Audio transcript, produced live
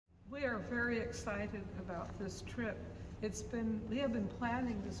are very excited about this trip. We have been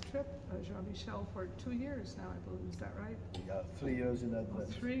planning this trip, Jean-Michel, for 2 years now, I believe. Is that right? Yeah, 3 years in advance.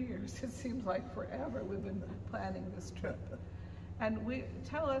 Well, 3 years. It seems like forever we've been planning this trip. And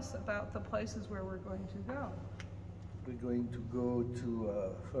tell us about the places where we're going to go. We're going to go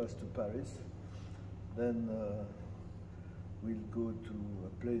to first to Paris, then we'll go to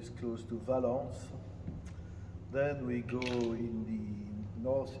a place close to Valence. Then we go in the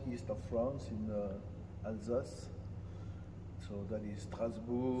northeast of France, in Alsace. So that is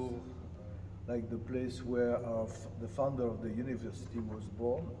Strasbourg, like the place where the founder of the university was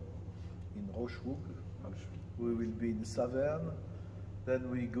born, in Rochefoucauld. We will be in Saverne. Then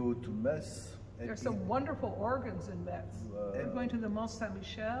we go to Metz. There's some wonderful organs in Metz. We're going to the Mont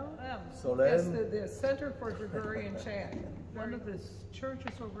Saint-Michel. Solesmes. Yes, the Center for Gregorian Chant. One of the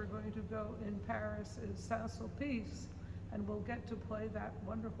churches where we're going to go in Paris is Saint-Sulpice, and we'll get to play that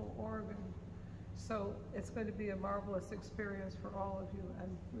wonderful organ. So it's going to be a marvelous experience for all of you,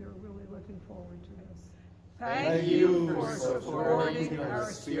 and we're really looking forward to this. Thank you for supporting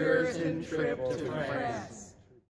our spirited trip to France.